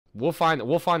We'll find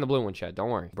the blue one, chat. Don't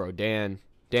worry. Bro, Dan,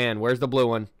 where's the blue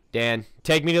one? Dan,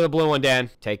 take me to the blue one, Dan.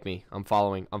 Take me. I'm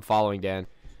following Dan.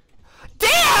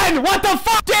 Dan! What the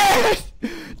fuck? Dan!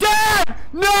 Dan!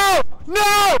 No!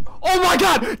 No! Oh my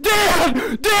god!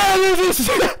 Dan! Dan, this is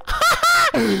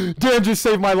Dan just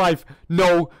saved my life.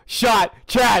 No shot.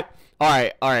 Chat.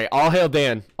 Alright. All hail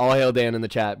Dan. All hail Dan in the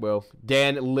chat, bro.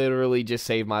 Dan literally just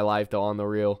saved my life, though, on the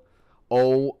real.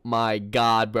 Oh my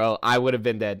god, bro. I would have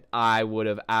been dead. I would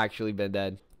have actually been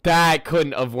dead. That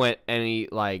couldn't have went any,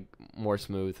 like, more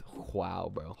smooth.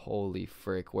 Wow, bro. Holy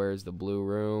frick. Where's the blue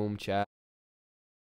room, chat?